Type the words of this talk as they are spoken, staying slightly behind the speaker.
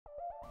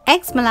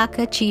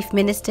Ex-Melaka Chief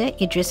Minister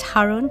Idris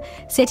Haron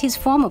said his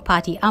former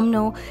party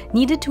Umno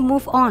needed to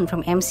move on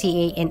from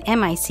MCA and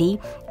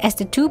MIC as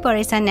the two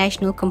Barisan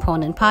Nasional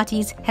component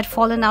parties had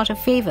fallen out of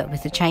favour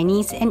with the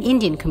Chinese and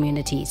Indian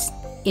communities.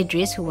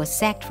 Idris, who was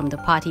sacked from the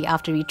party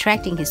after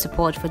retracting his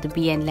support for the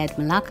BN-led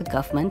Melaka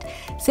government,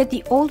 said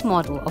the old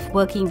model of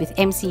working with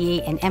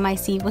MCA and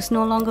MIC was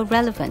no longer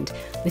relevant,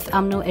 with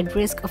Umno at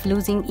risk of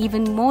losing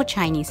even more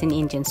Chinese and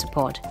Indian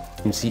support.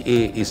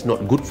 MCA is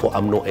not good for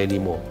Umno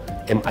anymore.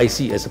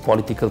 MIC as a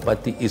political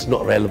party is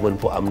not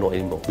relevant for Umno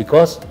anymore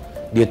because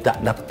dia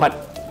tak dapat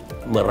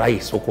meraih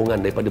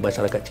sokongan daripada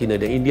masyarakat China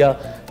dan India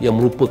yang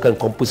merupakan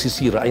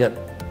komposisi rakyat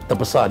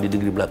terbesar di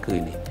negeri Melaka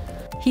ini.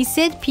 He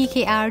said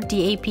PKR,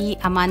 DAP,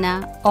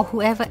 Amanah, or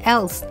whoever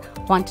else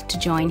wanted to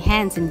join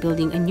hands in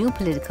building a new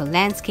political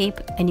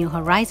landscape, a new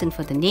horizon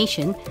for the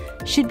nation,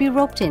 should be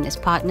roped in as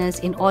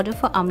partners in order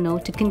for Umno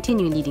to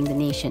continue leading the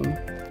nation.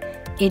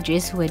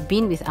 Idris, who had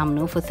been with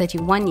Umno for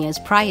 31 years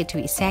prior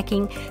to his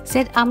sacking,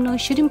 said Umno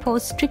should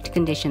impose strict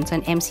conditions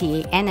on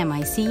MCA and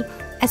MIC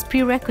as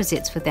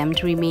prerequisites for them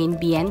to remain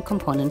BN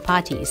component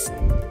parties.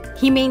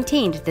 He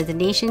maintained that the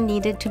nation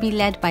needed to be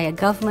led by a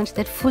government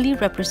that fully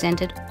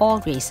represented all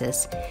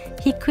races.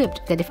 He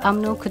quipped that if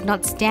Umno could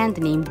not stand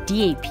the name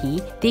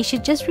DAP, they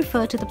should just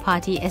refer to the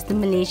party as the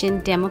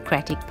Malaysian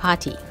Democratic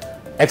Party.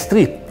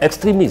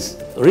 Extremists,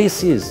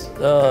 racist,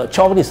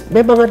 chauvinist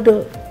memang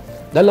ada.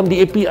 Dalam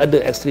DAP ada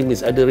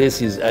ekstremis, ada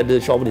racist,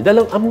 ada chauvinist.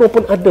 Dalam UMNO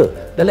pun ada,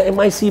 dalam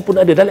MIC pun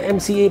ada, dalam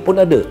MCA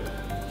pun ada.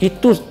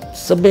 Itu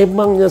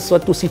sememangnya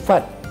suatu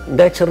sifat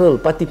natural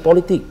parti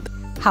politik.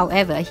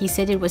 However, he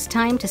said it was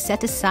time to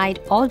set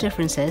aside all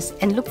differences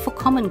and look for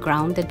common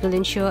ground that will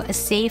ensure a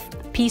safe,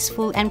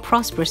 peaceful and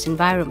prosperous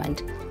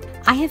environment.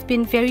 I have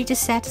been very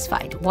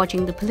dissatisfied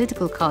watching the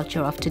political culture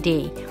of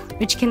today,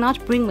 which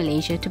cannot bring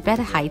Malaysia to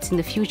better heights in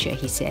the future,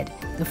 he said.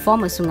 The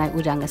former Sungai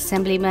Udang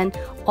assemblyman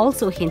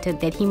also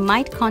hinted that he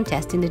might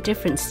contest in a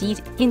different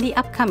seat in the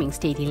upcoming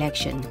state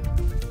election.